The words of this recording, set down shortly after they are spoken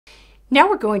Now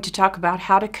we're going to talk about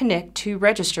how to connect two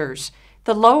registers.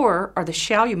 The lower are the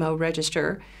Chalumeau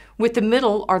register, with the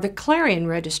middle are the Clarion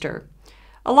register.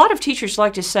 A lot of teachers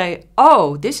like to say,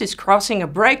 oh, this is crossing a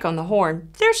break on the horn.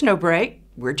 There's no break.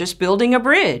 We're just building a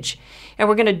bridge. And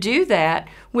we're going to do that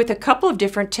with a couple of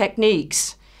different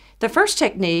techniques. The first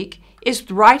technique is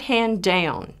right hand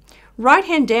down. Right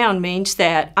hand down means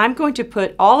that I'm going to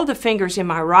put all of the fingers in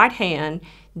my right hand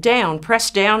down,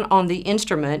 press down on the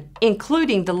instrument,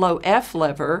 including the low F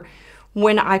lever,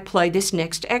 when I play this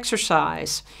next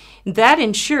exercise. That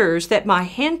ensures that my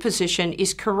hand position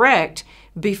is correct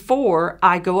before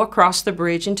I go across the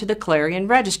bridge into the Clarion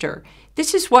register.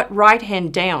 This is what right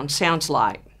hand down sounds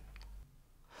like.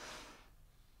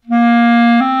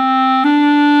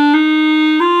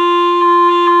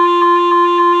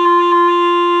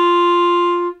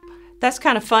 That's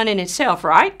kind of fun in itself,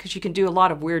 right? Because you can do a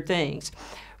lot of weird things.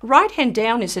 Right hand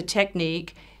down is a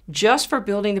technique just for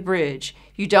building the bridge.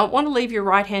 You don't want to leave your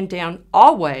right hand down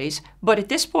always, but at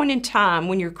this point in time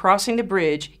when you're crossing the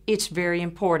bridge, it's very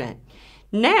important.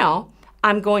 Now,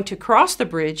 I'm going to cross the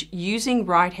bridge using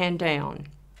right hand down.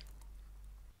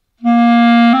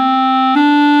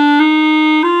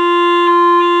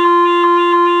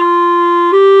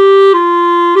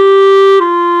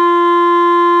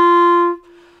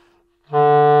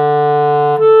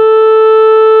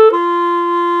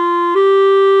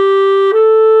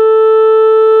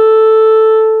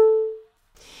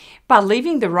 By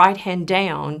leaving the right hand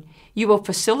down, you will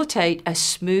facilitate a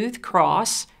smooth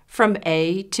cross from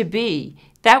A to B.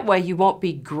 That way you won't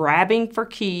be grabbing for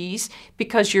keys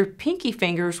because your pinky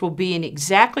fingers will be in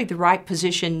exactly the right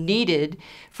position needed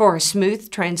for a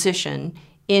smooth transition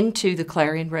into the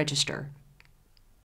Clarion register.